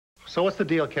So what's the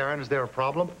deal, Karen? Is there a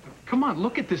problem? Come on,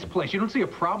 look at this place. You don't see a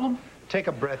problem? Take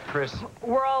a breath, Chris.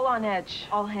 We're all on edge.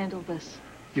 I'll handle this.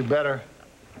 You better.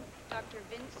 Dr.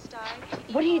 Vince Stein.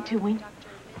 What are you doing? Dr.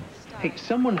 Vince Stein. Hey,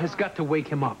 someone has got to wake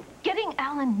him up. Getting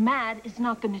Alan mad is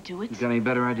not going to do it. You got any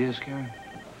better ideas, Karen?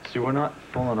 See, we're not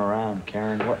fooling around,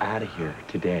 Karen. We're out of here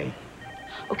today.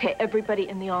 Okay, everybody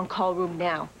in the on-call room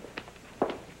now.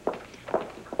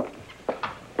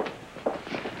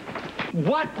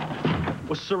 What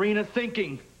was Serena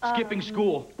thinking, skipping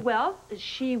school? Well,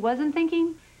 she wasn't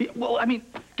thinking. Yeah, well, I mean,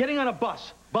 getting on a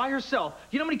bus by herself.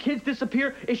 You know how many kids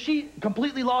disappear? Is she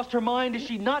completely lost her mind? Is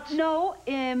she nuts? No,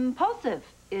 impulsive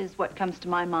is what comes to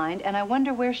my mind, and I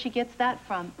wonder where she gets that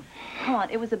from. Come on,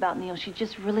 it was about Neil. She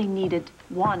just really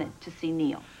wanted to see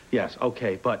Neil. Yes,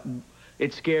 okay, but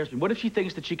it scares me. What if she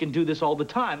thinks that she can do this all the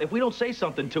time? If we don't say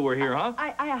something to her here, huh?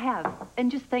 I have,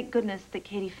 and just thank goodness that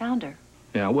Katie found her.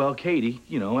 Yeah, well, Katie,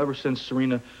 you know, ever since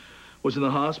Serena was in the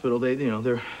hospital,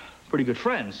 they're pretty good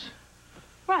friends.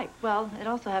 Right. Well, it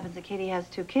also happens that Katie has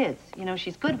 2 kids. You know,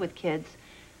 she's good with kids.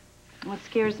 And what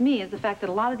scares me is the fact that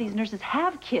a lot of these nurses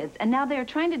have kids, and now they're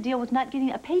trying to deal with not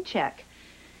getting a paycheck.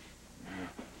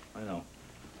 Yeah, I know.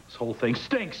 This whole thing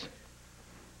stinks.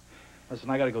 Listen,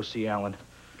 I gotta go see Alan.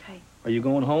 Okay. Are you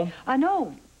going home?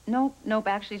 Nope.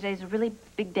 Actually, today's a really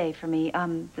big day for me.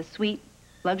 The suite,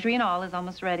 luxury and all, is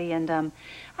almost ready, and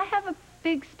I have a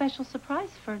big special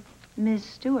surprise for Ms.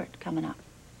 Stewart coming up.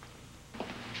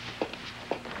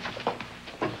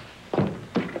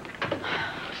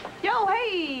 Yo,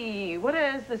 hey! What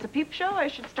is this, a peep show? I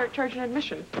should start charging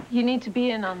admission. You need to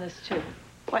be in on this, too.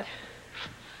 What?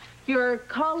 Your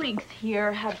colleagues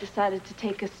here have decided to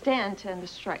take a stand to end the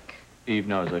strike. Eve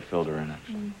knows I filled her in it.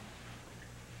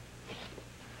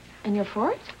 And you're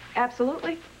for it?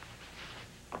 Absolutely.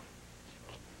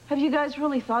 Have you guys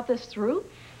really thought this through?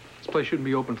 This place shouldn't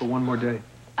be open for one more day.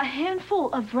 A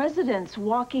handful of residents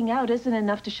walking out isn't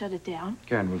enough to shut it down.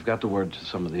 Karen, we've got the word to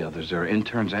some of the others. There are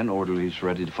interns and orderlies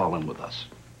ready to fall in with us.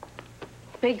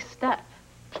 Big step.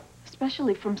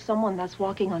 Especially from someone that's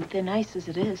walking on thin ice as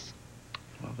it is.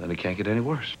 Well, then it can't get any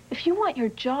worse. If you want your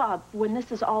job when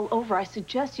this is all over, I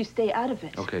suggest you stay out of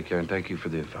it. Okay, Karen, thank you for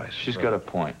the advice. She's got a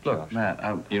point. Look, Josh.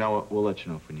 Matt, You know what? We'll let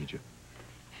you know if we need you.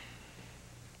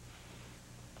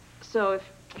 So if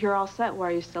you're all set, why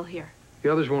are you still here?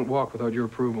 The others won't walk without your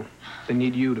approval. They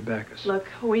need you to back us. Look,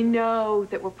 we know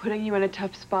that we're putting you in a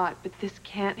tough spot, but this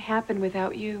can't happen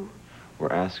without you.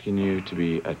 We're asking you to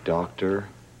be a doctor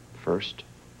first,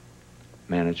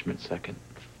 management second.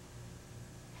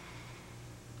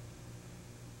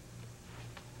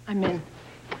 I'm in.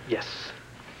 Yes.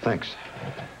 thanks.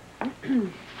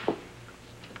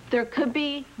 There could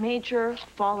be major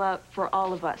fallout for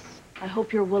all of us. I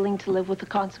hope you're willing to live with the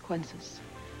consequences.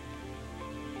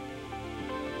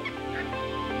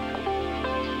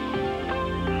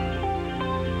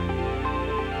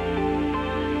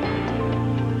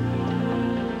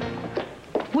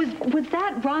 Was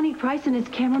that Ronnie Price and his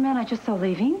cameraman I just saw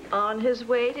leaving? On his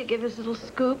way to give his little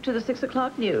scoop to the 6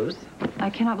 o'clock news. I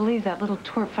cannot believe that little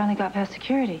twerp finally got past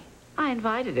security. I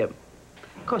invited him.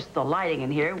 Of course, the lighting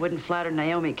in here wouldn't flatter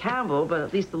Naomi Campbell, but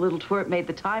at least the little twerp made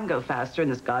the time go faster in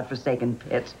this godforsaken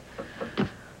pit.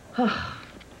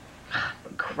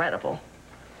 Incredible.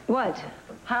 What?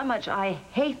 How much I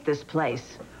hate this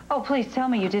place. Oh, please tell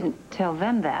me you didn't tell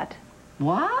them that.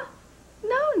 What?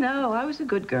 No, I was a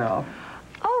good girl.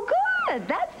 Oh, good.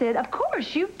 That's it. Of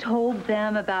course, you've told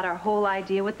them about our whole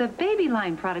idea with the baby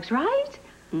line products, right?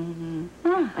 Mm-hmm.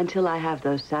 Until I have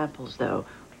those samples, though,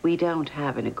 we don't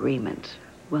have an agreement.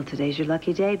 Well, today's your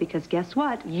lucky day, because guess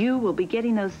what? You will be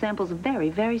getting those samples very,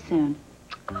 very soon.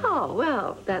 Oh,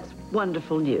 well, that's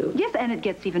wonderful news. Yes, and it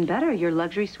gets even better. Your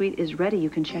luxury suite is ready. You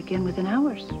can check in within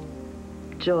hours.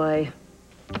 Joy.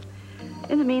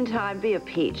 In the meantime, be a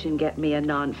peach and get me a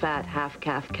non-fat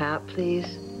half-calf cap,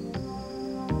 please.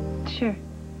 Sure.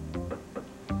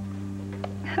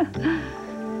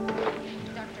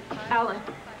 Alan,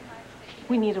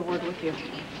 we need a word with you.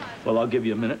 Well, I'll give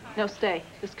you a minute. No, stay.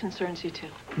 This concerns you too.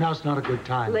 Now's not a good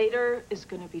time. Later is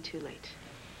going to be too late.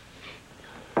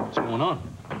 What's going on?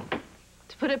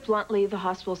 To put it bluntly, the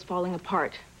hospital's falling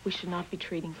apart. We should not be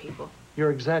treating people.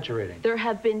 You're exaggerating. There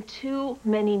have been too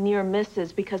many near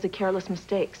misses because of careless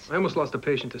mistakes. I almost lost a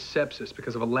patient to sepsis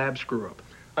because of a lab screw-up.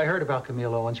 I heard about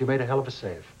Camille Owens. You made a hell of a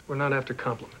save. We're not after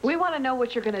compliments. We want to know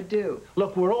what you're going to do.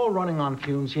 Look, we're all running on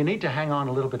fumes. You need to hang on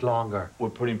a little bit longer. We're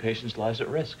putting patients' lives at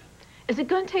risk. Is it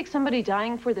going to take somebody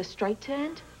dying for the strike to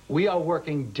end? We are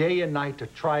working day and night to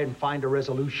try and find a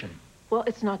resolution. Well,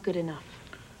 it's not good enough.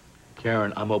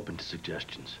 Karen, I'm open to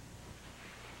suggestions.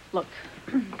 Look,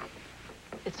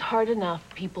 It's hard enough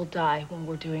people die when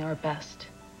we're doing our best.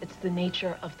 It's the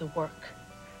nature of the work.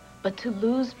 But to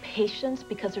lose patience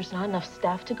because there's not enough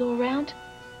staff to go around?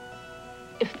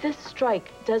 If this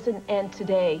strike doesn't end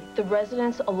today, the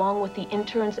residents, along with the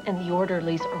interns and the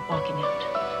orderlies, are walking out.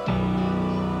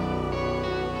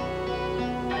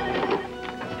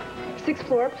 6th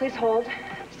floor, please hold.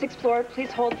 6th floor,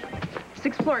 please hold.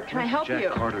 6th floor, can I help you?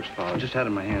 Jack Carter's file. I just had it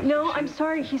in my hand. No, I'm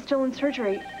sorry. He's still in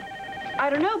surgery. I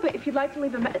don't know, but if you'd like to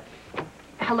leave a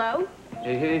Hello?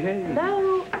 Hey, hey, hey.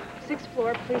 Hello? 6th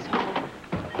floor, please hold.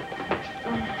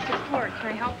 6th floor, can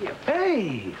I help you?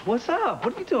 Hey, what's up?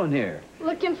 What are you doing here?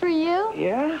 Looking for you?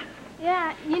 Yeah?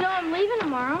 Yeah, you know I'm leaving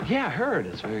tomorrow. Yeah, I heard.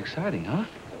 It's very exciting, huh?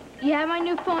 You have my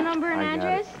new phone number and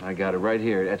address? I got it right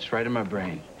here. That's right in my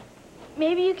brain.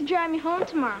 Maybe you could drive me home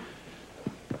tomorrow.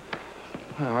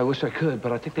 Well, I wish I could,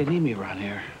 but I think they need me around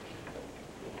here.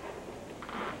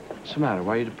 What's the matter?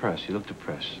 Why are you depressed? You look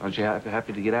depressed. Aren't you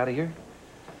happy to get out of here?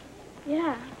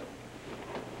 Yeah.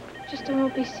 Just I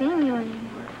won't be seeing you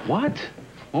anymore. What?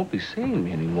 Won't be seeing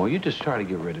me anymore. You just try to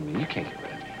get rid of me. You can't get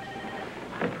rid of me.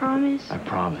 I promise. I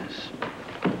promise.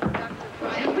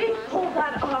 We pulled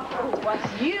that off for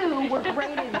us. You were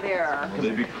right in there.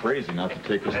 They'd be crazy not to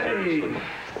take us seriously.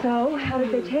 So, how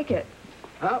did they take it?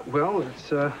 Well,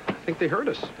 it's, I think they heard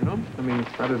us, you know? I mean,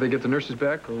 either they get the nurses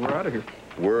back or we're out of here.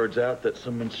 Word's out that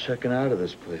someone's checking out of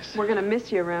this place. We're gonna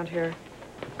miss you around here.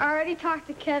 I already talked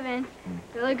to Kevin.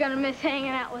 Really gonna miss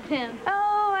hanging out with him.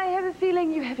 Oh, I have a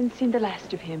feeling you haven't seen the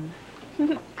last of him.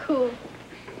 Cool.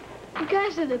 You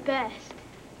guys are the best.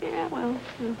 Yeah, well.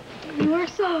 You work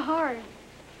so hard.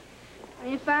 I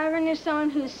mean, if I ever knew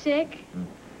someone who's sick,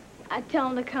 I'd tell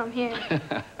him to come here.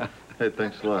 Hey,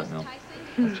 thanks a lot, Mel.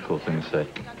 That's a cool thing to say.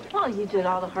 Well, you did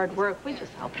all the hard work. We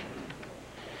just helped.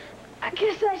 I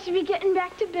guess I should be getting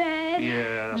back to bed.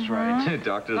 Yeah, that's right.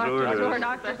 Doctor's orders.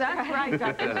 Doctors, that's right.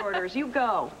 Doctor's orders. You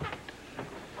go.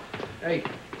 Hey.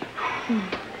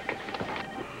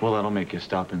 Well, that'll make you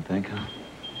stop and think, huh?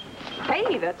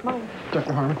 Hey, that's mine.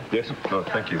 Dr. Harmon? Yes. Oh,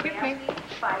 thank you.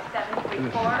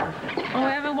 5734. Oh,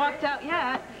 I haven't walked out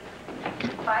yet.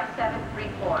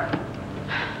 5734.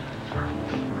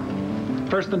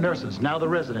 First the nurses, now the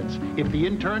residents. If the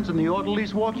interns and the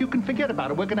orderlies walk, you can forget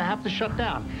about it. We're going to have to shut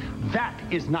down. That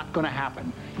is not going to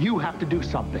happen. You have to do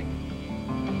something.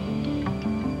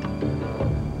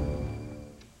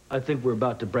 I think we're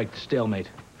about to break the stalemate.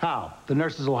 How? The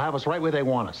nurses will have us right where they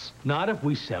want us. Not if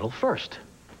we settle first.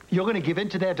 You're going to give in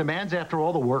to their demands after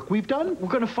all the work we've done? We're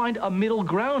going to find a middle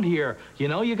ground here. You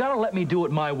know, you got to let me do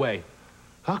it my way.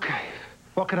 Okay.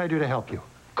 What can I do to help you?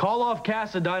 Call off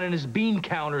Cassadine and his bean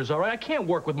counters, all right? I can't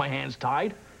work with my hands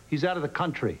tied. He's out of the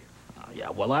country. Yeah,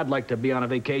 well, I'd like to be on a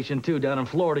vacation, too, down in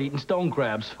Florida eating stone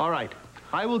crabs. All right.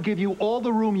 I will give you all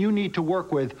the room you need to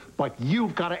work with, but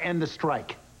you've got to end the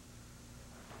strike.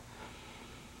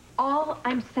 All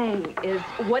I'm saying is,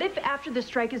 what if after the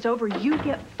strike is over, you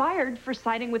get fired for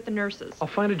siding with the nurses? I'll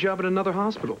find a job at another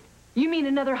hospital. You mean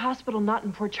another hospital not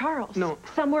in Port Charles? No.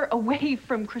 Somewhere away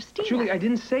from Christina. Julie, I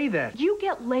didn't say that. You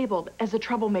get labeled as a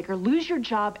troublemaker, lose your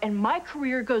job, and my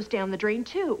career goes down the drain,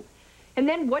 too. And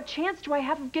then what chance do I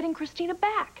have of getting Christina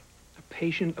back? A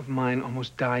patient of mine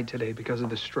almost died today because of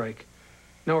this strike.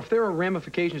 Now, if there are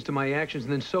ramifications to my actions,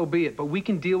 then so be it, but we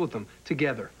can deal with them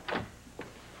together.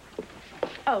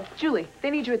 Oh, Julie, they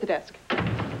need you at the desk.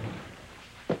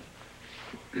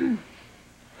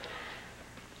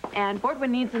 And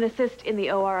Boardman needs an assist in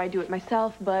the OR. I do it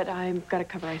myself, but I've got to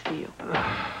cover ICU.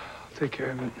 I'll take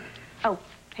care of it. Oh,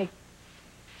 hey,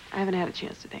 I haven't had a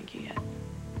chance to thank you yet.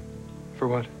 For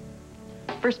what?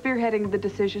 For spearheading the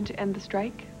decision to end the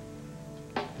strike.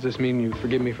 Does this mean you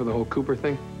forgive me for the whole Cooper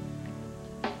thing?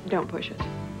 Don't push it.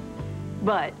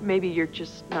 But maybe you're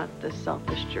just not the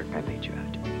selfish jerk I made you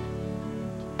out to be.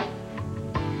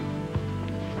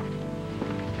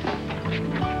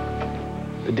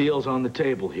 The deal's on the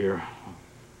table here.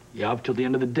 You up till the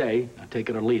end of the day. Now take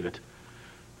it or leave it.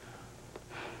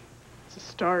 It's a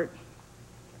start.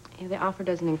 Yeah, the offer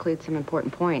doesn't include some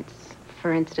important points.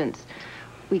 For instance,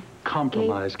 we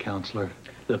Compromise, counselor.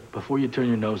 Look, before you turn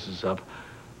your noses up,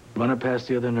 run it past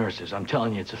the other nurses. I'm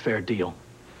telling you, it's a fair deal.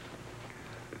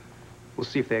 We'll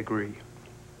see if they agree.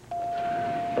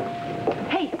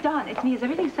 Hey, Dawn, it's me. Is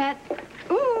everything set?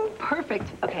 Ooh,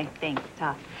 perfect. Okay, thanks,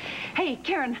 Todd. Hey,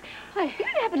 Karen, you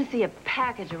didn't happen to see a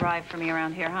package arrive for me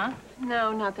around here, huh?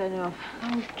 No, not that I know of.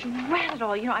 Oh, drat it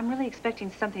all. You know, I'm really expecting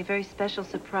something very special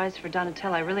surprise for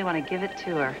Donatella. I really want to give it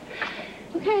to her.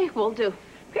 Okay, we'll do.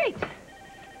 Great.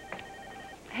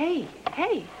 Hey.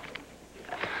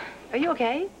 Are you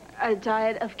okay? A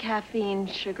diet of caffeine,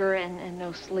 sugar, and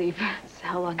no sleep. It's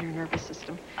hell on your nervous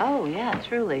system. Oh, yeah,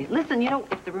 truly. Listen, you know,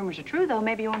 if the rumors are true, though,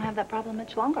 maybe you won't have that problem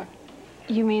much longer.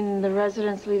 You mean the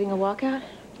residents leading a walkout?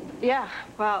 Yeah,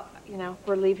 well, you know,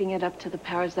 we're leaving it up to the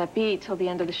powers that be till the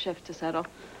end of the shift to settle.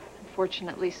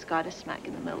 Unfortunately, Scott is smack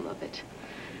in the middle of it.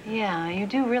 Yeah, you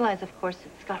do realize, of course, that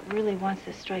Scott really wants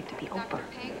this strike to be over.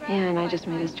 Yeah, and I just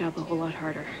made his job a whole lot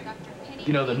harder.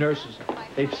 You know, the nurses,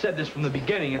 they've said this from the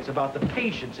beginning. It's about the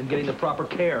patients and getting the proper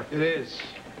care. It is.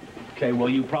 Okay, well,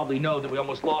 you probably know that we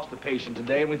almost lost a patient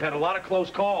today, and we've had a lot of close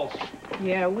calls.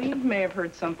 Yeah, we may have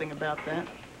heard something about that.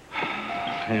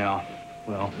 Yeah,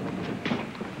 well,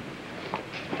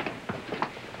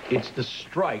 it's the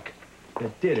strike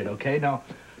that did it, okay? Now,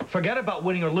 forget about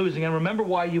winning or losing, and remember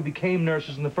why you became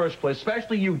nurses in the first place,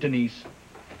 especially you, Denise.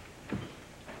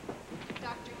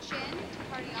 Dr. Chin to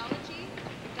cardiology.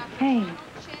 Dr. Hey. Ronald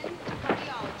Chin to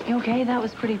cardiology. You okay? That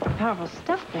was pretty powerful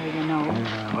stuff there, you know.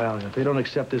 Yeah, well, if they don't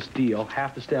accept this deal,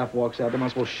 half the staff walks out, they might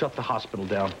as well shut the hospital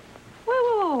down. Whoa,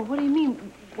 whoa, whoa. What do you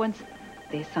mean? Once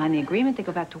they sign the agreement, they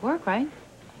go back to work, right?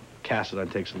 Cassidine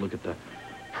takes a look at the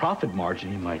profit margin,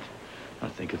 he might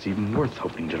not think it's even worth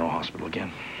opening General Hospital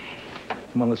again.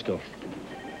 Come on, let's go.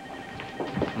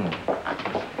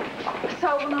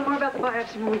 So we'll know more about the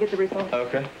biopsy when we get the results.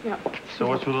 Okay. Yeah. So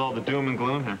what's with all the doom and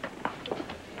gloom here?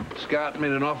 Scott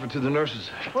made an offer to the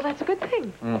nurses. Well, that's a good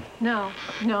thing. No,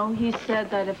 he said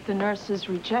that if the nurses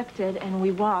rejected and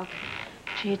we walk,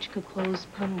 GH could close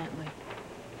permanently.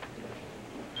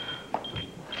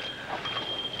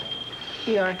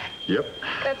 ER. Yep.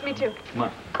 That's me too. Come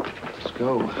on. Let's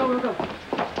go. Go.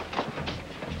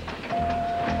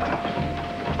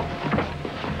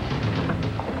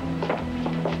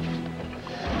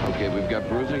 Okay, we've got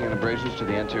bruising and abrasions to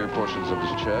the anterior portions of his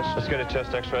chest. Let's get a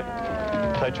chest x-ray.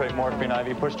 Titrate morphine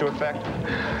IV. Push to effect.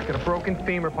 Got a broken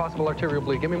femur, possible arterial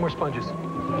bleed. Give me more sponges.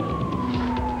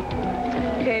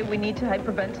 Okay, we need to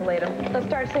hyperventilate him. Let's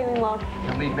start singing low.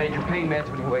 He'll need major pain meds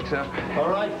when he wakes up. All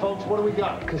right, folks, what do we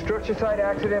got? Construction site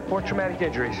accident, 4 traumatic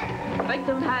injuries.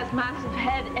 Victim has massive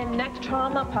head and neck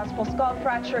trauma, possible skull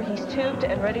fracture. He's tubed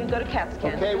and ready to go to CAT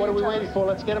scan. Okay, what are we waiting for?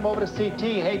 Let's get him over to CT.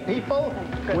 Hey, people,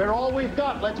 we're all we've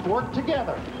got. Let's work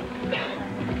together.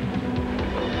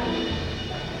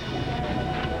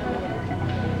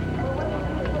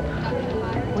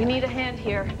 We need a hand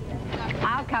here.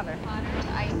 I'll cover. Potter to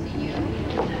ICU.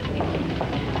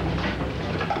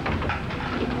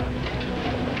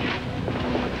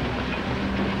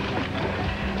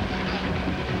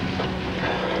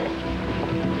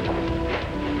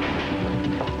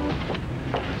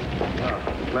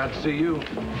 Glad to see you.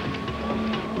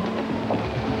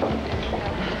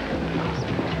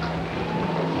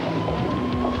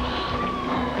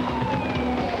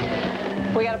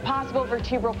 We got a possible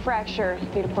vertebral fracture.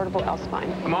 Need a portable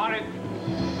L-spine. I'm on it.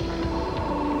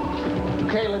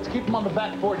 Okay, let's keep him on the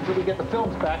backboard until we get the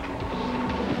films back.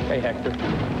 Hey, Hector.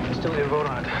 Still need a vote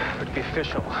on it, but to be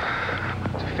official.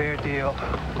 It's a fair deal.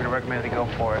 We're gonna recommend they go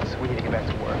for it, so we need to get back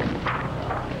to work.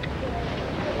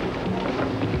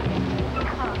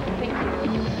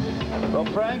 Well,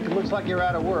 Frank, it looks like you're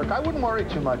out of work. I wouldn't worry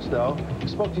too much, though. I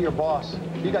spoke to your boss.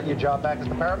 You got your job back as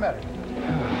the paramedic.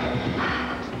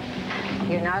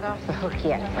 You're not off the hook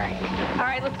yet, Frank. All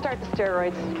right, let's start the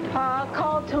steroids.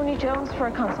 Call Tony Jones for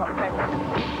a consult.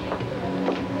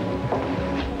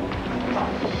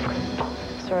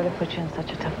 Sorry to put you in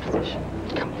such a tough position.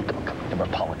 Come on. Never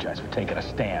apologize for taking a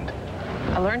stand.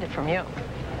 I learned it from you.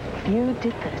 You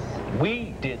did this.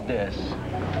 We did this.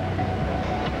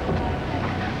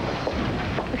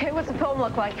 Okay, what's the film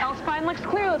look like? L-spine looks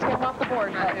clear. Let's get him off the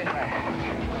board.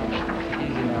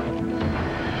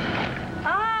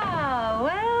 Ah,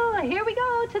 well, here we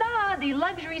go. Ta-da! The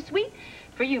luxury suite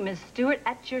for you, Miss Stewart,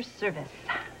 at your service.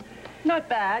 Not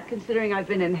bad, considering I've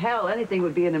been in hell. Anything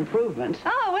would be an improvement.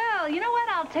 Oh, well, you know what?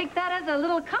 I'll take that as a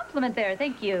little compliment there.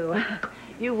 Thank you.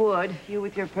 You would. You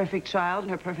with your perfect child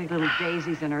and her perfect little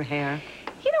daisies in her hair.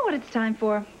 You know what it's time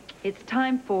for? It's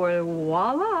time for,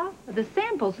 voila, the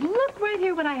samples. Look right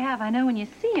here what I have. I know when you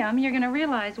see them, you're going to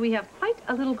realize we have quite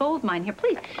a little gold mine here.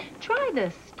 Please, try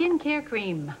the skincare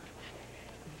cream.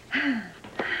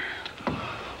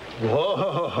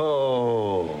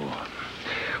 Whoa.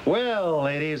 Well,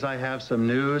 ladies, I have some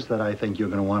news that I think you're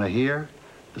going to want to hear.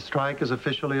 The strike is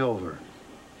officially over.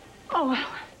 Oh,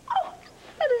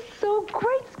 that is so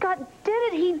great. Scott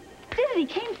did it. He did it. He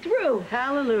came through.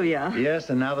 Hallelujah. Yes,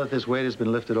 and now that this weight has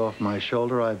been lifted off my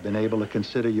shoulder, I've been able to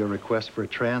consider your request for a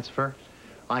transfer.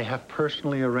 I have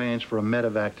personally arranged for a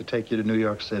medevac to take you to New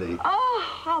York City.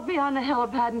 Oh, I'll be on the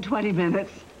helipad in 20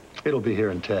 minutes. It'll be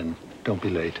here in 10. Don't be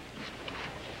late.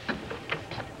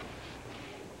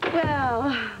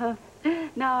 Well,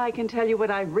 now I can tell you what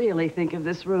I really think of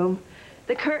this room.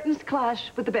 The curtains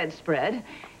clash with the bedspread.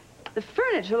 The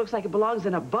furniture looks like it belongs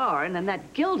in a barn, and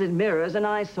that gilded mirror is an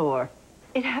eyesore.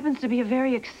 It happens to be a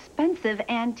very expensive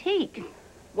antique.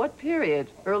 What period?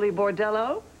 Early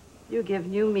Bordello? You give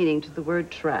new meaning to the word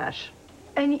trash.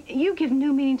 And you give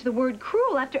new meaning to the word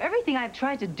cruel after everything I've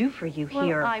tried to do for you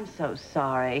here. Well, I'm so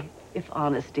sorry, if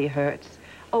honesty hurts.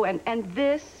 Oh, and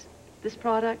this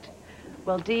product?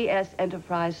 Well, DS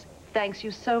Enterprise thanks you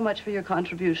so much for your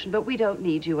contribution, but we don't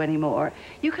need you anymore.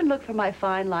 You can look for my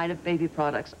fine line of baby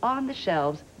products on the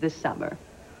shelves this summer.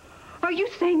 Are you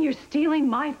saying you're stealing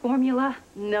my formula?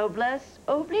 Noblesse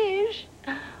oblige.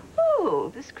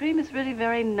 Oh, this cream is really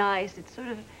very nice. It's sort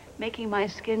of making my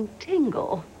skin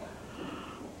tingle.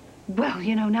 Well,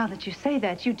 you know, now that you say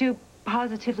that, you do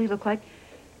positively look like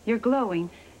you're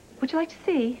glowing. Would you like to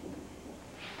see?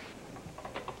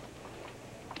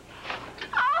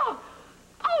 Oh!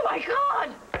 Oh, my God!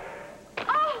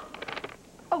 Oh!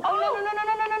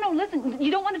 No. Listen,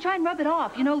 you don't want to try and rub it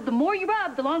off. You know, the more you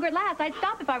rub, the longer it lasts. I'd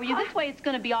stop if I were you. This way, it's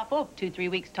going to be off,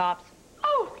 2-3 weeks tops.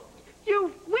 Oh,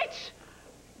 you witch!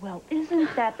 Well,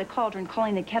 isn't that the cauldron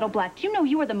calling the kettle black? Do you know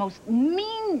you are the most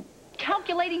mean,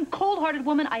 calculating, cold-hearted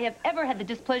woman I have ever had the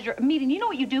displeasure of meeting? You know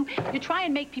what you do? You try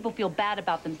and make people feel bad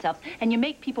about themselves, and you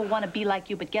make people want to be like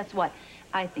you, but guess what?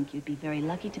 I think you'd be very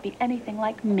lucky to be anything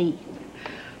like me.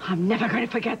 I'm never going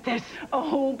to forget this.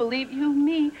 Oh, believe you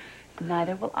me,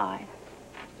 neither will I.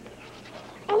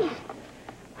 Oh.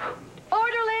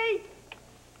 Orderly!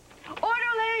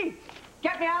 Orderly!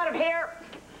 Get me out of here!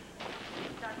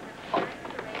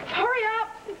 Hurry up!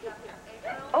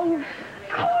 Oh,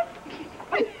 God!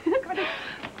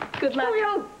 Good luck. Hurry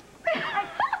up!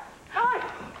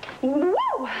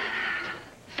 Whoa!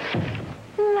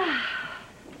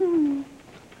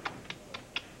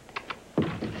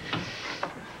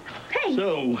 Hey!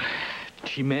 So,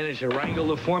 she managed to wrangle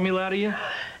the formula out of you?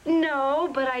 No,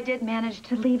 but I did manage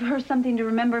to leave her something to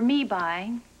remember me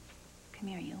by. Come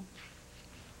here, you.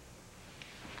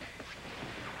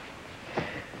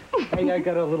 Hey, I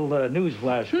got a little news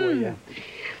flash for you.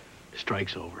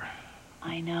 Strike's over.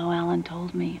 I know, Alan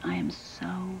told me. I am so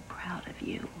proud of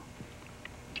you.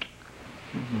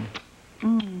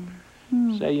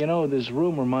 Say, you know, this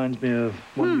room reminds me of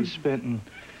one we spent in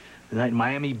the night in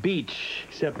Miami Beach,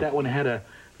 except that one had a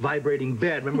vibrating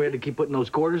bed. Remember we had to keep putting those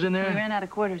quarters in there? We ran out of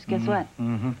quarters. Guess what?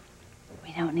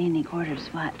 We don't need any quarters.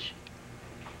 Watch.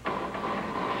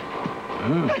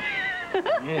 Yeah,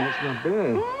 that's not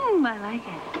bad. I like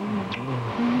it.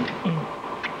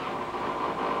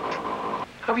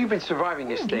 How have you been surviving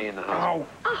this day in the hospital?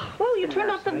 Oh, well, you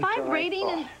turned off the vibrating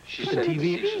and... She's the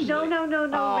TV. No,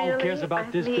 Oh, really. who cares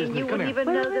about this business? You Come wouldn't here.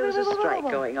 even know there was a strike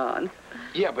going on.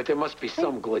 Yeah, but there must be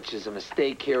some glitches, a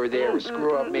mistake here or there, a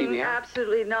screw-up maybe, huh?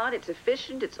 Absolutely not. It's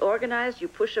efficient, it's organized. You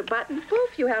push a button,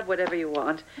 poof, you have whatever you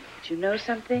want. But you know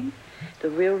something? The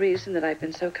real reason that I've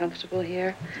been so comfortable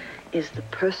here is the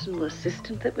personal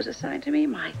assistant that was assigned to me.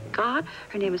 My God,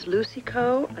 her name is Lucy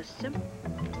Coe, a simple...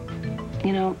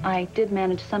 You know, I did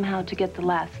manage somehow to get the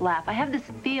last laugh. I have this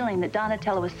feeling that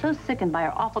Donatella was so sickened by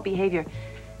her awful behavior,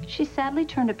 she sadly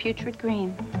turned a putrid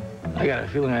green. I got a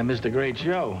feeling I missed a great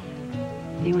show.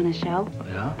 You want a show?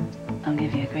 Yeah? I'll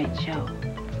give you a great show.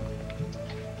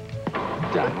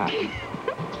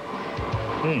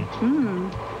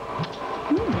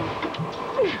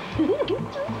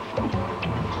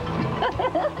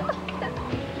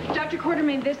 Dr.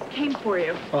 Quartermain, this came for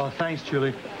you. Oh, thanks,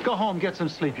 Julie. Go home, get some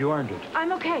sleep. You earned it.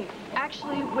 I'm okay.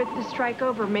 Actually, with the strike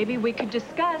over, maybe we could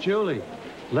discuss... Julie,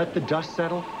 let the dust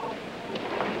settle.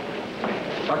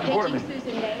 Dr. Courtney,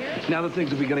 now that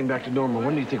things will be getting back to normal,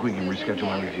 when do you think we can reschedule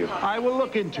my review? I will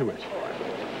look into it.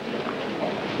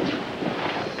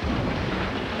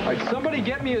 All right, somebody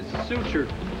get me a suture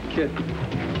kit.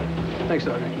 Thanks,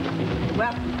 Sergeant.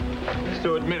 Well,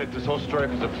 So admit it, this whole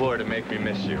strike was a ploy to make me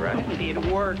miss you, right? it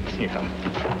worked. Yeah.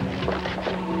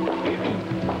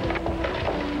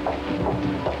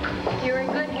 You're in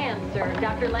good hands, sir.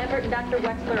 Dr. Lambert and Dr.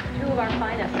 Wexler are two of our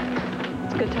finest.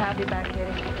 It's good to have you back,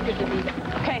 Katie. Good to be there.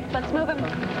 Okay, let's move him.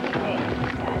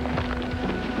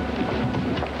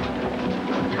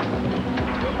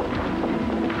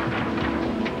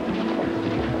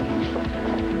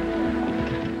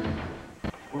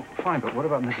 Well, fine, but what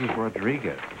about Mrs.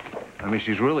 Rodriguez? I mean,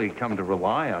 she's really come to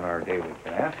rely on our daily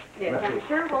cash. Yeah, I'm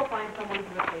sure we'll find someone to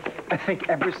replace you. I think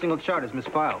every single chart is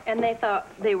misfiled. And they thought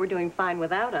they were doing fine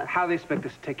without us. How they expect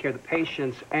us to take care of the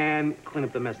patients and clean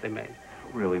up the mess they made.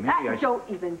 Really, maybe I should... Don't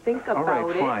even think about All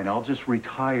right, it. fine. I'll just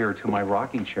retire to my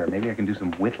rocking chair. Maybe I can do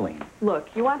some whittling. Look,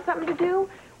 you want something to do?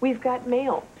 We've got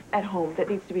mail. at home that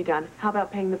needs to be done. How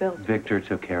about paying the bills? Victor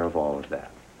took care of all of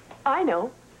that. I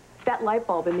know. That light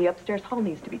bulb in the upstairs hall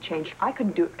needs to be changed. I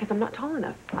couldn't do it because I'm not tall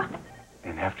enough. Ah.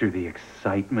 And after the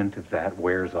excitement of that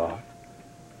wears off?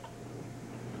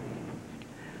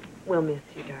 We'll miss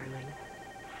you, darling.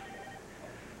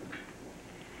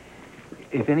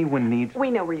 If anyone needs...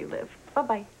 We know where you live.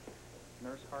 Bye-bye.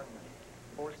 Nurse Hartman,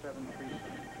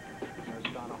 4737.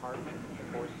 Nurse Donna Hartman,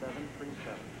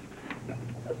 4737.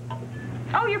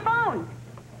 Oh, your phone!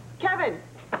 Kevin!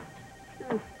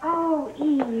 Oh,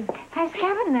 Eve, has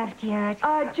Kevin left yet?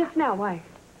 Just now. Why?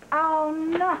 Oh,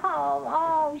 no.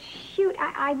 Oh, shoot.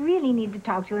 I really need to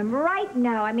talk to him right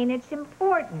now. I mean, it's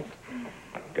important.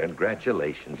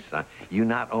 Congratulations, son. You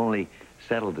not only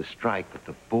settled the strike, but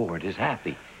the board is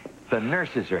happy. The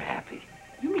nurses are happy.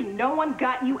 You mean no one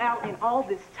got you out in all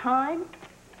this time?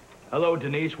 Hello,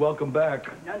 Denise. Welcome back.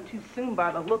 None too soon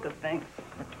by the look of things.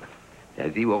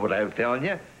 See what I was telling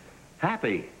you?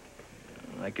 Happy.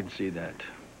 I can see that.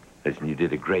 Listen, you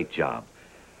did a great job.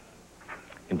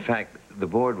 In fact, the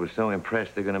board was so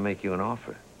impressed they're going to make you an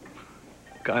offer.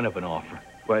 Kind of an offer.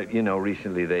 Well, you know,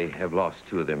 recently they have lost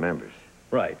 2 of their members.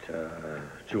 Right.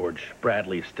 George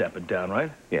Bradley's stepping down,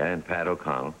 right? Yeah, and Pat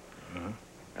O'Connell.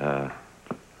 Going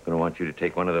to want you to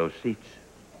take one of those seats.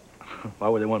 Why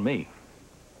would they want me?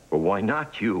 Well, why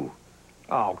not you?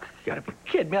 Oh, you gotta be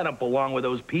kidding me. I don't belong with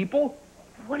those people.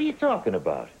 What are you talking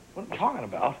about? What am I talking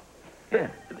about? Yeah.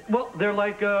 Well, they're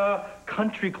like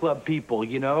country club people,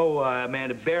 you know,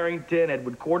 Amanda Barrington,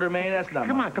 Edward Quartermain. That's not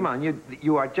Come on.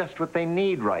 You are just what they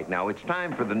need right now. It's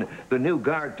time for the new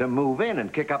guard to move in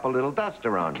and kick up a little dust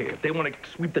around here. If they want to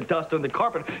sweep the dust on the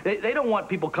carpet, they don't want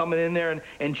people coming in there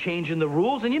and changing the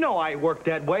rules. And you know I work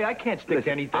that way. I can't stick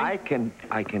to anything.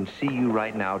 I can see you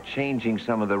right now changing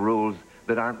some of the rules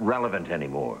that aren't relevant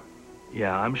anymore.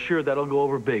 Yeah, I'm sure that'll go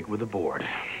over big with the board.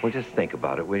 Well, just think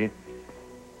about it, will you?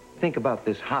 Think about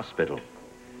this hospital,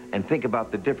 and think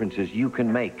about the differences you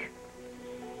can make.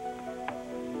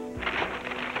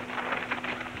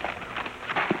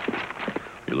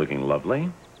 You're looking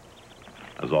lovely,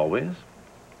 as always.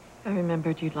 I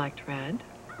remembered you liked red.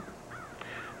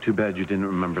 Too bad you didn't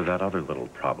remember that other little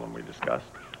problem we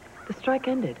discussed. The strike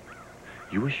ended.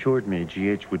 You assured me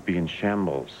GH would be in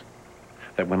shambles.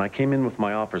 That when I came in with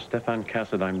my offer, Stefan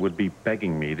Cassadine would be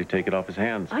begging me to take it off his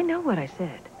hands. I know what I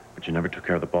said. But you never took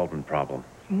care of the Baldwin problem.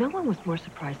 No one was more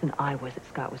surprised than I was that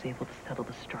Scott was able to settle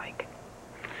the strike.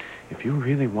 If you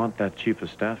really want that chief of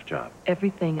staff job...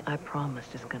 Everything I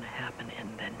promised is going to happen, and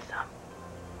then some.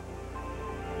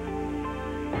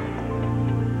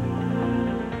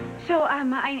 So,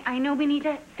 I know we need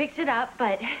to fix it up,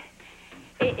 but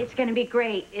it's going to be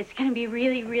great. It's going to be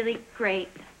really, really great.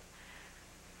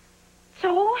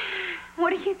 So,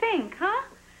 what do you think, huh?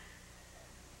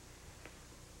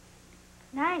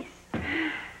 Nice.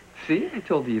 See? I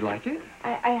told you like it.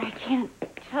 I can't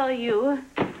tell you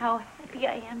how happy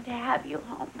I am to have you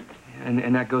home.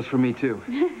 And that goes for me, too.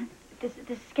 This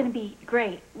is going to be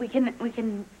great. We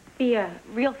can be a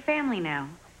real family now.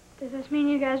 Does this mean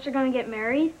you guys are going to get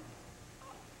married?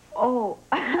 Oh.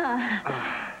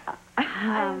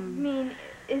 I mean,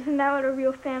 isn't that what a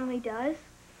real family does?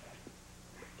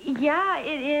 Yeah,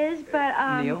 it is,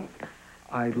 but, Neil,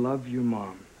 I love your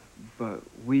mom, but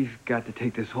we've got to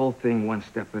take this whole thing one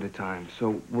step at a time.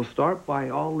 So we'll start by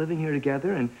all living here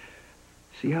together and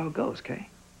see how it goes, okay?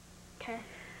 Okay.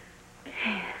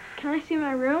 Can I see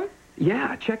my room?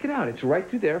 Yeah, check it out. It's right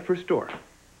through there, first door.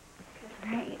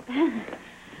 Right.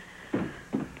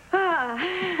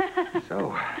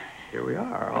 So, here we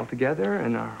are, all together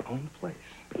in our own place.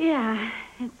 Yeah,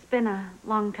 it's been a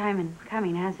long time in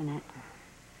coming, hasn't it?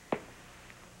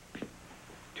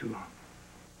 Too long.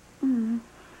 Mm-hmm.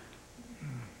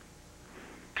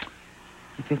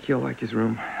 You think you'll like his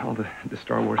room? All the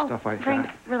Star Wars stuff I Frank,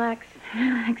 got? relax.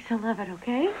 Relax, I love it,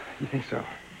 okay? You think so?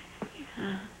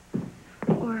 Yeah.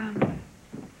 Or,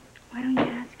 why don't you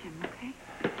ask him, okay?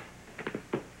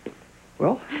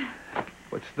 Well,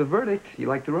 what's the verdict? You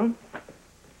like the room?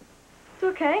 It's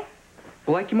okay.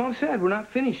 Well, like your mom said, we're not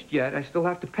finished yet. I still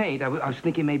have to paint. I was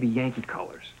thinking maybe Yankee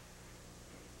colors.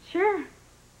 Sure.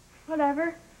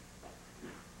 Whatever.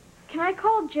 Can I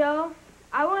call Joe?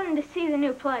 I want him to see the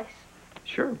new place.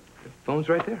 Sure. The phone's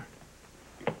right there.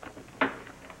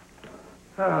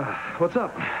 What's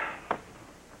up?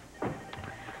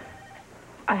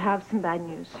 I have some bad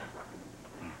news.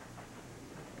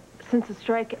 Since the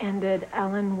strike ended,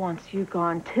 Ellen wants you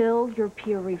gone till your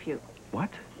peer review. What?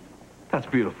 That's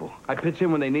beautiful. I pitch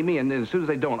in when they need me, and as soon as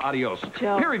they don't, adios.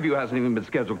 Joe. Peer review hasn't even been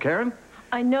scheduled, Karen.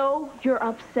 I know you're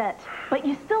upset, but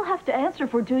you still have to answer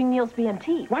for doing Neil's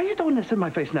BMT. Why are you throwing this in my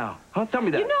face now? Huh? Tell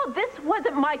me that. You know, this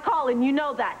wasn't my call, and you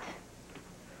know that.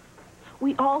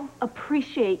 We all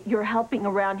appreciate your helping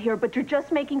around here, but you're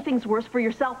just making things worse for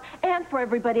yourself and for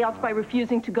everybody else by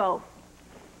refusing to go.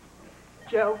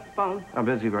 Joe, phone. I'm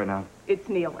busy right now. It's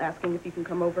Neil asking if you can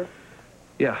come over.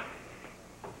 Yeah.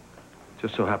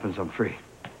 Just so happens I'm free.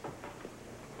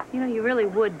 You know, you really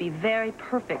would be very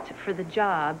perfect for the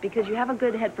job because you have a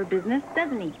good head for business,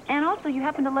 doesn't he? And also, you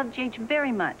happen to love GH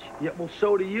very much. Yeah, well,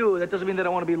 so do you. That doesn't mean that I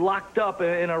want to be locked up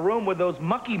in a room with those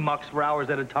mucky mucks for hours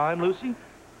at a time, Lucy.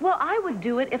 Well, I would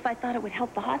do it if I thought it would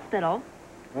help the hospital.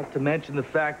 Not to mention the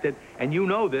fact that, and you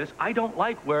know this, I don't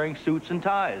like wearing suits and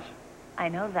ties. I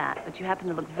know that, but you happen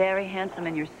to look very handsome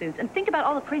in your suits. And think about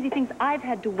all the crazy things I've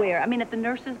had to wear. I mean, at the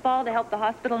nurses' ball to help the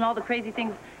hospital and all the crazy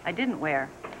things I didn't wear.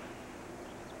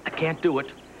 I can't do it.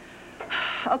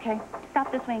 Okay,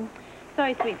 stop this wing.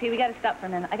 Sorry, sweet pea, we gotta stop for a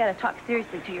minute. I gotta talk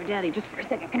seriously to your daddy just for a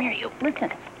second. Come here, you.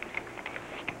 Listen.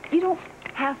 You don't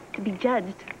have to be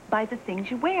judged by the things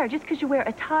you wear. Just because you wear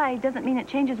a tie doesn't mean it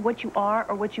changes what you are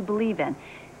or what you believe in.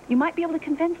 You might be able to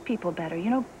convince people better. You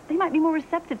know, they might be more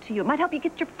receptive to you. It might help you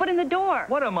get your foot in the door.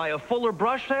 What am I, a Fuller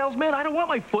Brush salesman? I don't want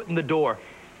my foot in the door.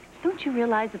 Don't you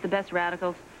realize that the best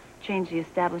radicals change the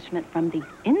establishment from the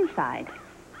inside?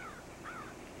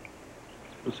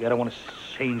 Lucy, I don't want to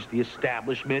change the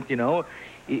establishment, you know.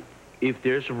 If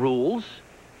there's rules,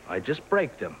 I just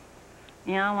break them.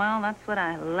 Yeah, well, that's what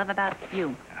I love about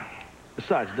you.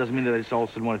 Besides, it doesn't mean that I just all of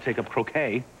a sudden want to take up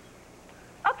croquet.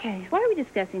 Okay, why are we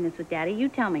discussing this with Daddy? You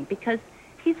tell me, because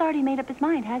he's already made up his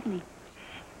mind, hasn't he?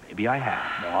 Maybe I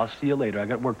have. Well, I'll see you later. I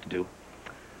got work to do.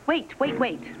 Wait.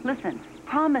 Listen,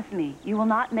 promise me you will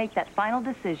not make that final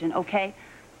decision, okay?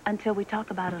 Until we talk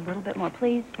about it a little bit more,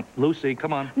 please. Lucy,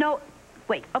 come on. No,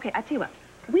 wait. Okay, I tell you what.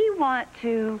 We want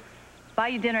to buy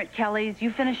you dinner at Kelly's. You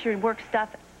finish your work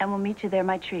stuff, and we'll meet you there,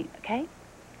 my treat, okay?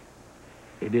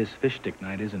 It is fish stick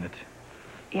night, isn't it?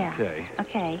 Yeah. Okay.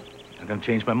 Okay. Not gonna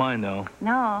change my mind, though.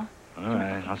 No. All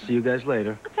right. I'll see you guys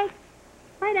later. Okay.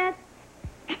 Bye, Dad.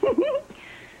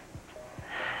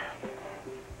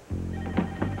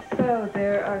 So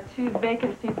there are 2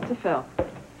 vacancies to fill.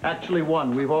 Actually,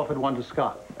 1. We've offered 1 to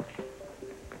Scott.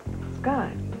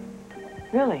 Scott?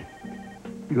 Really?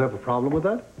 You have a problem with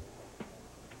that?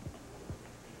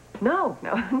 No,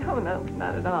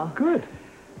 not at all. Good.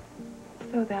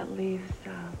 So that leaves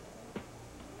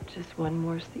just 1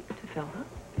 more seat to fill, huh?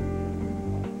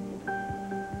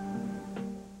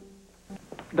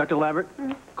 Dr. Lambert,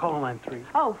 call on line 3.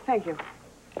 Oh, thank you.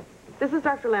 This is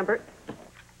Dr. Lambert.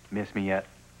 Miss me yet?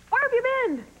 Where have you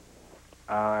been?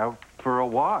 Out for a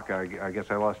walk. I guess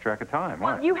I lost track of time.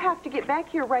 Well, What? you have to get back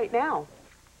here right now.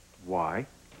 Why?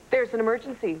 There's an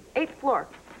emergency. 8th floor.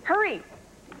 Hurry!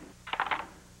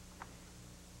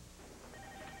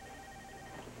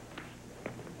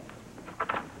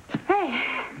 Hey,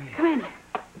 come in.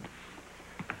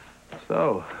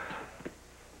 So,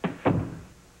 this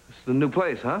is the new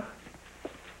place, huh?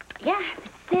 Yeah, that's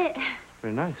it.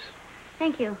 Very nice.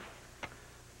 Thank you.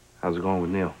 How's it going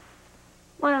with Neil?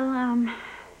 Well,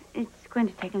 it's going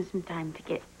to take him some time to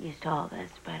get used to all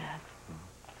this, but,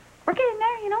 we're getting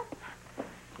there, you know?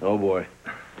 Oh, boy.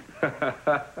 You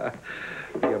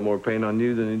got more paint on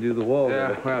you than you do the wall.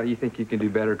 Yeah, well, you think you can do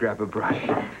better, grab a brush.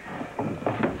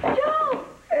 Joe!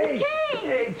 Hey!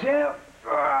 Hey, Jeff!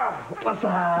 What's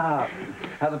up?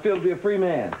 How's it feel to be a free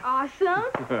man? Awesome.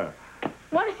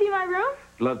 Want to see my room?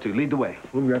 Love to. Lead the way.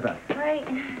 We'll be right back. Right.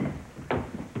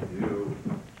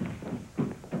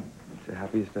 It's the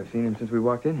happiest I've seen him since we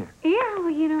walked in here. Yeah, well,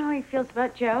 you know how he feels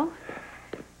about Joe.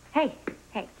 Hey,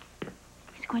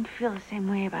 he's going to feel the same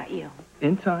way about you.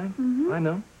 In time. I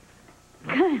know.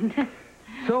 Good.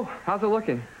 So, how's it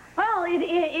looking? Well,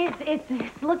 it's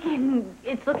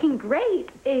looking great,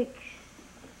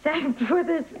 except for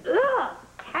this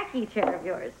tacky chair of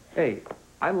yours. Hey,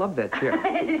 I love that chair.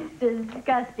 It's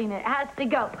disgusting. It has to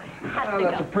go.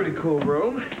 That's a pretty cool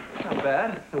room. Not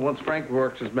bad. And once Frank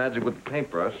works his magic with the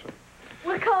paintbrush.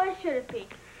 What color should it be?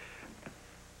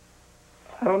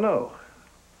 I don't know.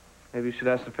 Maybe you should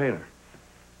ask the painter.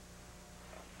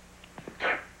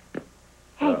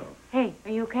 Hey,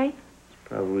 are you okay?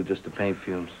 Probably just the paint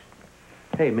fumes.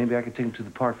 Hey, maybe I could take him to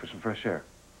the park for some fresh air.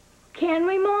 Can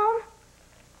we, Mom?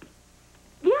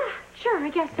 Yeah, sure, I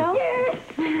guess so. Yes.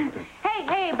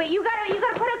 Hey, but you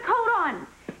gotta put a coat on.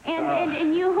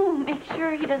 And you make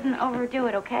sure he doesn't overdo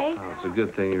it, okay? Oh, it's a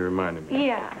good thing you reminded me.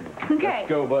 Yeah. Okay. Let's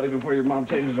go, buddy, before your mom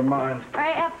changes her mind. All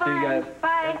right, have fun. See you guys.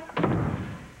 Bye.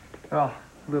 Oh,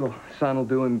 little son will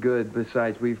do him good.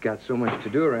 Besides, we've got so much to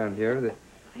do around here that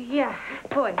Yeah,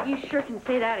 boy, you sure can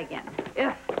say that again.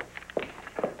 Ugh.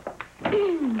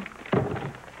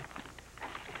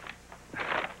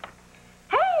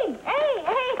 Hey,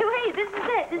 wait, this is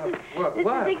it. This is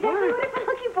exactly what I've been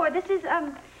looking for. This is,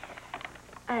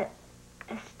 a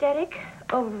aesthetic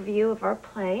overview of our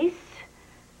place.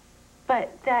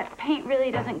 But that paint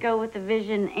really doesn't go with the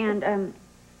vision, and,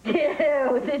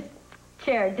 ew, this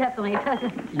chair definitely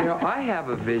doesn't. You know, I have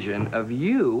a vision of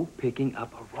you picking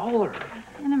up a roller.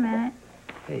 In a minute.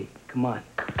 Hey, come on.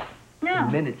 No.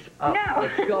 The minute's up. No.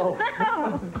 Let's go.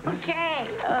 No.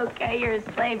 Okay, you're a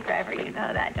slave driver. You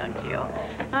know that, don't you?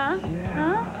 Huh? Yeah,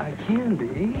 huh? I can be.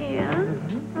 Yeah.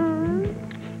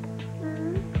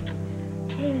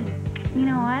 Hey, you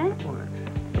know what? What?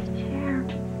 This chair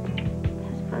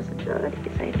has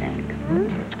possibilities, I think.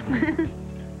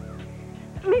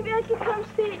 Maybe I could come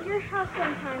stay at your house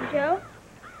sometime, Joe.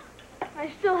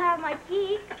 I still have my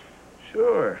key.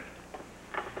 Sure.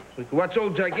 We can watch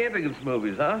old Giganticus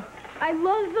movies, huh? I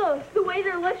love those. The way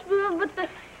their lips move, but the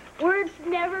words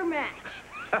never match.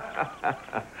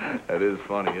 That is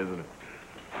funny, isn't it?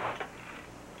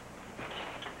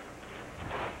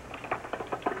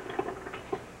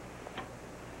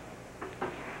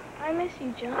 I miss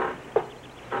you, Joe.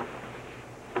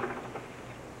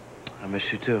 I miss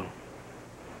you, too.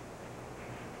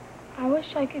 I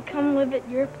wish I could come live at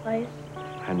your place.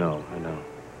 I know.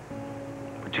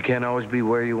 But you can't always be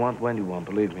where you want, when you want,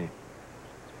 believe me.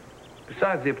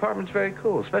 Besides, the apartment's very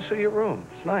cool, especially your room.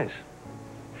 It's nice.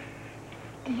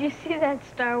 Did you see that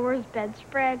Star Wars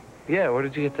bedspread? Yeah, where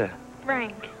did you get that?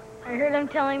 Frank. I heard him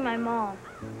telling my mom.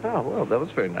 Oh, well, that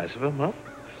was very nice of him, huh?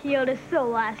 He owed us so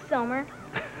last summer.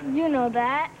 You know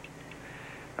that.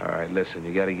 All right, listen,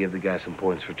 you got to give the guy some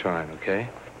points for trying, okay?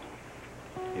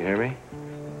 You hear me?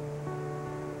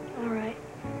 All right.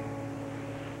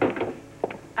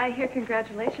 I hear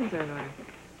congratulations are in order.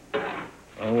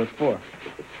 Oh, what for?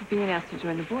 Being asked to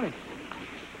join the board.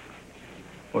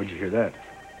 Where'd you hear that?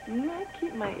 I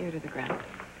keep my ear to the ground.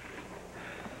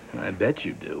 I bet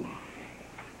you do.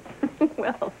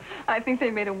 Well, I think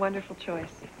they made a wonderful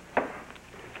choice.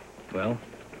 Well,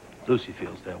 Lucy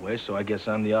feels that way, so I guess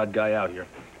I'm the odd guy out here.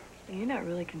 You're not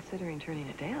really considering turning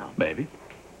it down. Maybe.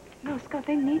 No, Scott,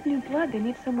 they need new blood. They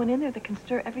need someone in there that can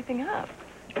stir everything up.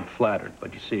 I'm flattered,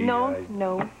 but you see, No, I...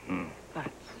 no, buts.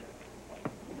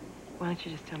 Why don't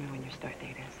you just tell me when your start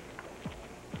date is?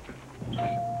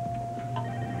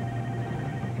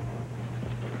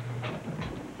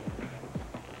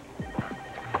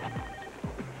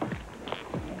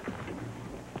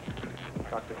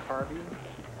 Dr. Carvey,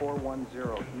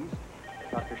 410 East.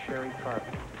 Dr. Sherry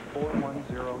Carvey,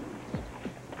 410 East.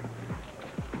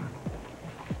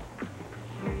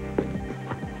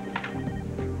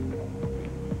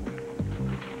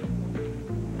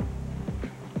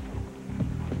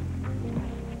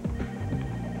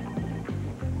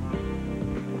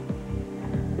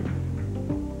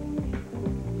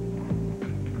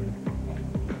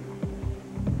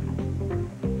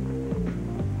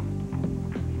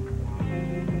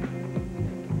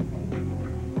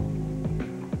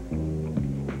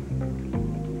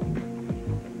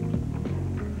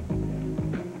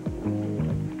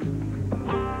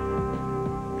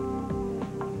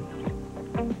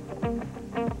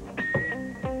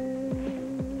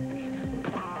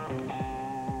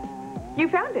 You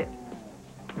found it.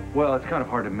 Well, it's kind of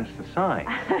hard to miss the sign.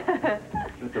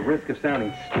 At the risk of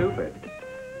sounding stupid,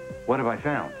 what have I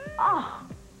found? Oh,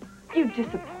 you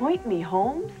disappoint me,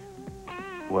 Holmes.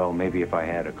 Well, maybe if I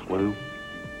had a clue.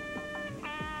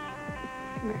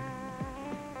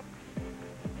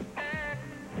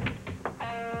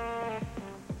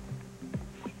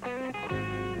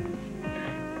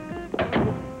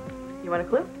 You want a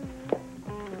clue?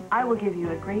 I will give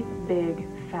you a great, big,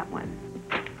 fat one.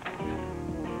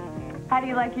 How do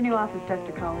you like your new office,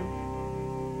 Dr. Collins?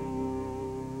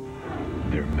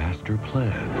 Their master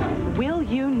plan Will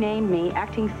you name me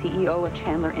acting CEO of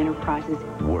Chandler Enterprises?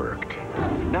 worked.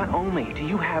 Not only do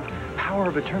you have power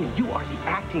of attorney, you are the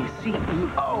acting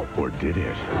CEO. Or did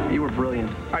it? You were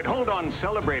brilliant. I'd hold on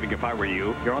celebrating if I were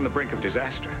you. You're on the brink of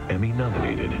disaster. Emmy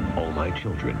nominated. All My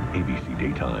Children, ABC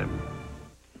Daytime.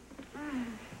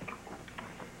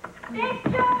 Thanks,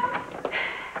 Joe.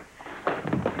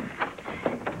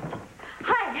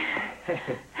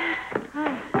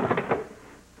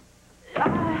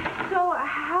 So,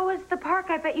 how was the park?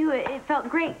 I bet you it felt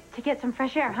great to get some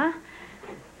fresh air, huh?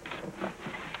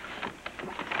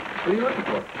 What are you looking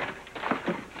for?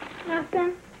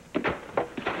 Nothing.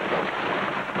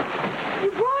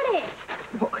 You brought it.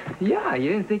 Well, yeah, you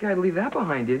didn't think I'd leave that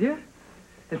behind, did you?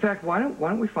 In fact, why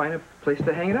don't we find a place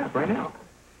to hang it up right now?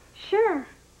 Sure.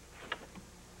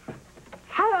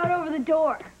 saw it over the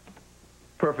door.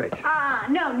 Perfect.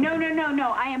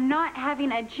 No. I am not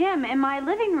having a gym in my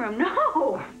living room.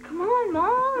 No. Come on,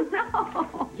 Mom.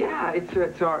 No. Yeah,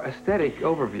 it's our aesthetic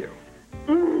overview.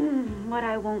 What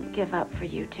I won't give up for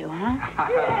you two, huh?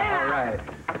 All right.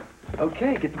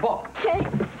 Okay, get the ball. Okay.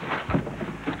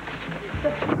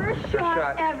 The first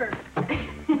shot ever.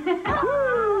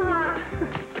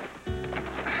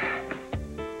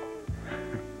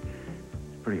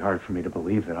 It's pretty hard for me to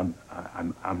believe that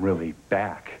I'm really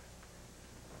back.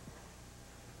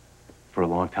 For a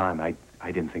long time, I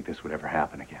didn't think this would ever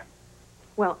happen again.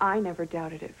 Well, I never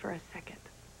doubted it for a second.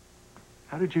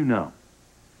 How did you know?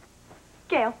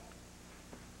 Gail,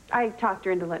 I talked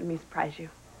her into letting me surprise you.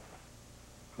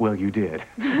 Well, you did.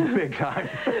 Big time.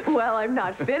 Well, I'm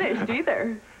not finished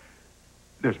either.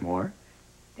 There's more?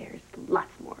 There's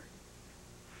lots more.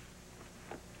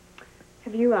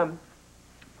 Have you,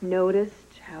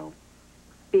 noticed how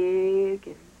big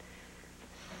and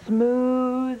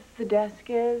smooth the desk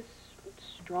is? It's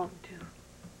strong, too.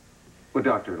 Well,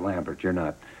 Dr. Lambert, you're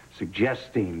not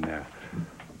suggesting...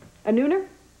 A nooner?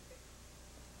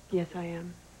 Yes, I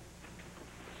am.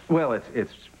 Well,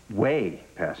 it's way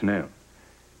past noon.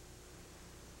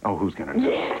 Oh, who's gonna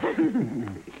know?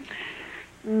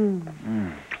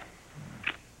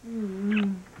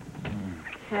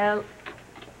 Hello.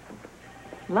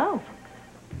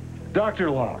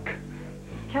 Dr. Locke.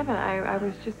 Kevin, I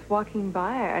was just walking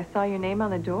by. I saw your name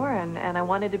on the door, and I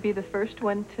wanted to be the first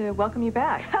one to welcome you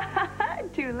back.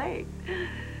 Too late.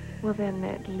 Well, then,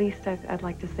 at least I'd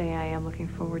like to say I am looking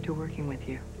forward to working with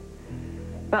you.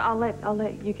 But I'll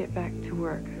let you get back to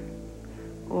work.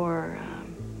 Or,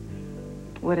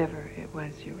 whatever it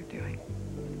was you were doing.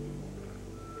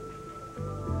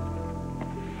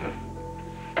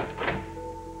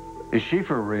 Is she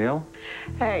for real?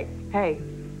 Hey.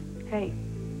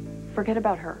 Forget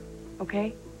about her,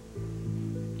 okay?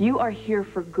 You are here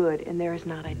for good, and there is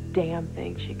not a damn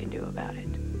thing she can do about it.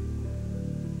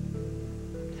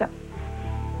 So,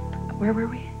 where were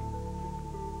we?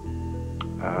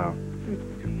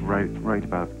 Right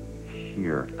about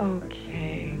here.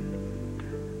 Okay.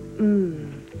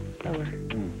 Lower.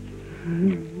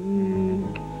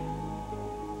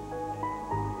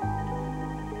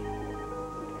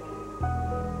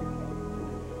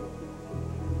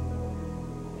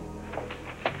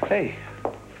 Hey,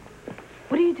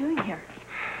 What are you doing here?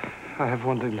 I have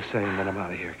one thing to say, and then I'm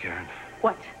out of here, Karen.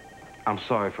 What? I'm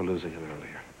sorry for losing it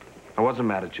earlier. I wasn't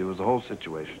mad at you. It was the whole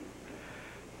situation.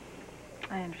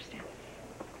 I understand.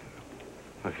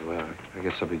 Okay, well, I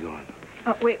guess I'll be going.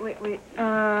 Oh, wait.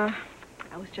 I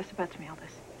was just about to mail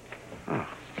this. Oh.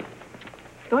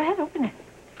 Go ahead, open it.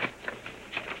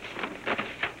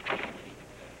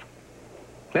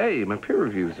 Hey, my peer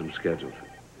reviews are scheduled.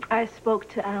 I spoke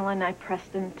to Alan. I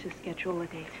pressed him to schedule a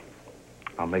date.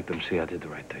 I'll make them see I did the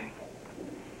right thing.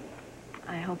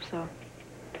 I hope so.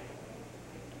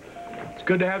 It's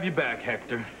good to have you back,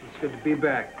 Hector. It's good to be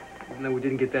back, even though we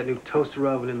didn't get that new toaster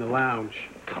oven in the lounge.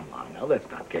 Come on, now, let's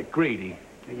not get greedy.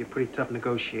 Yeah, you're a pretty tough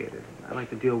negotiator. I like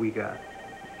the deal we got.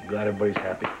 I'm glad everybody's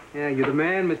happy. Yeah, you're the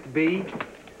man, Mr. B.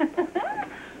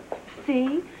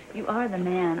 See? You are the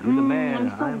man. You're the man. I'm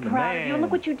so I'm the proud of you. And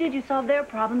look man. what you did. You solved their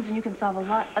problems, and you can solve a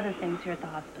lot other things here at the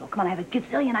hospital. Come on, I have a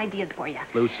gazillion ideas for you.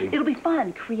 Lucy. It'll be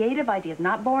fun. Creative ideas,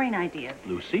 not boring ideas.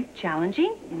 Lucy?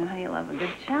 Challenging. You know how you love a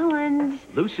good challenge.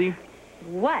 Lucy.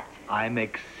 What? I'm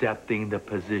accepting the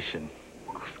position.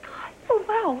 Oh,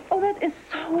 wow. Oh, that is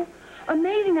so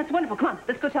amazing. That's wonderful. Come on,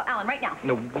 let's go tell Alan right now.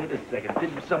 No, wait a second.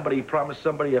 Didn't somebody promise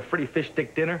somebody a free fish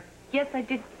stick dinner? Yes, I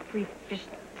did free fish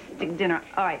stick dinner.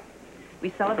 All right. We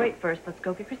celebrate first. Let's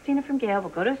go get Christina from Gail. We'll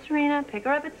go to Serena, pick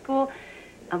her up at school.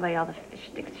 I'll buy you all the fish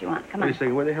sticks you want. Come on. Wait a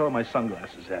second. Where the hell are my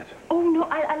sunglasses at? Oh, no,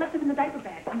 I left them in the diaper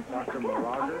bag. I'm sorry. Dr.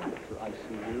 Marauder, I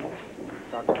see you.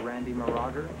 Dr. Randy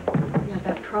Marauder. Yeah,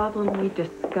 that problem we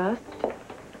discussed,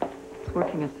 it's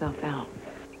working itself out.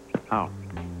 How?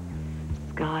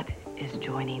 Scott is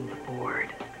joining the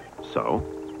board. So?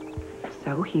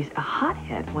 So he's a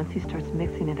hothead. Once he starts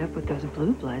mixing it up with those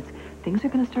blue bloods, things are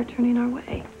going to start turning our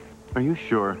way. Are you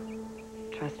sure?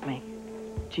 Trust me.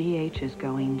 GH is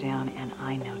going down, and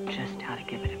I know just how to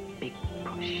give it a big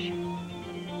push.